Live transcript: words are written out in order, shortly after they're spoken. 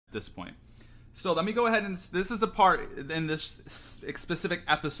this point. So let me go ahead and... This is the part in this specific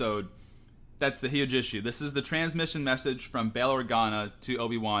episode that's the huge issue. This is the transmission message from Bale Organa to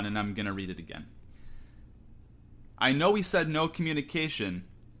Obi-Wan, and I'm going to read it again. I know he said no communication,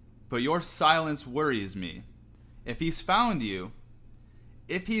 but your silence worries me. If he's found you,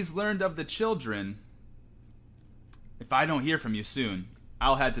 if he's learned of the children, if I don't hear from you soon,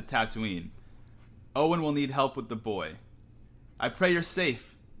 I'll head to Tatooine. Owen will need help with the boy. I pray you're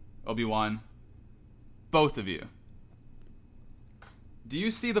safe, Obi-Wan. Both of you. Do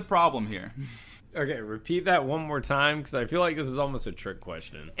you see the problem here? Okay, repeat that one more time, because I feel like this is almost a trick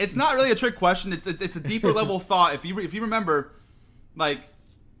question. It's not really a trick question. It's a deeper level thought. If you remember, like,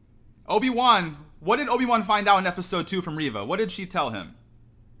 Obi-Wan, what did Obi-Wan find out in episode 2 from Reva? What did she tell him?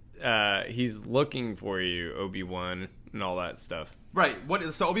 He's looking for you, Obi-Wan, and all that stuff. Right.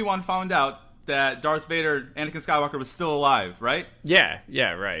 So Obi-Wan found out that Darth Vader, Anakin Skywalker, was still alive, right? Yeah,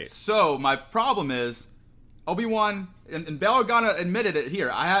 right. So my problem is, Obi-Wan and Bale Organa admitted it here.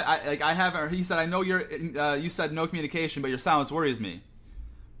 I haven't. He said, "I know you said no communication, but your silence worries me."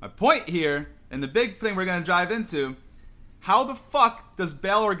 My point here, and the big thing we're gonna dive into, how the fuck does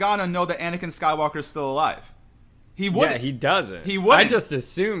Bale Organa know that Anakin Skywalker is still alive? He wouldn't. Yeah, he doesn't. He wouldn't. I just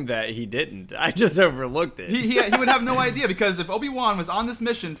assumed that he didn't. I just overlooked it. He would have no idea, because if Obi-Wan was on this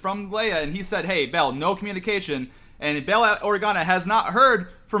mission from Leia and he said, "Hey, Bale, no communication," and Bale Organa has not heard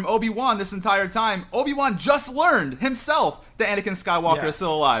from Obi-Wan this entire time, Obi-Wan just learned himself that Anakin Skywalker is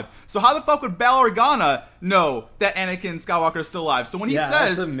still alive. So how the fuck would Bale Organa know that Anakin Skywalker is still alive? So when he says...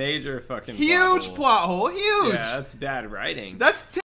 that's a major fucking huge plot hole. Huge. Yeah, that's bad writing. That's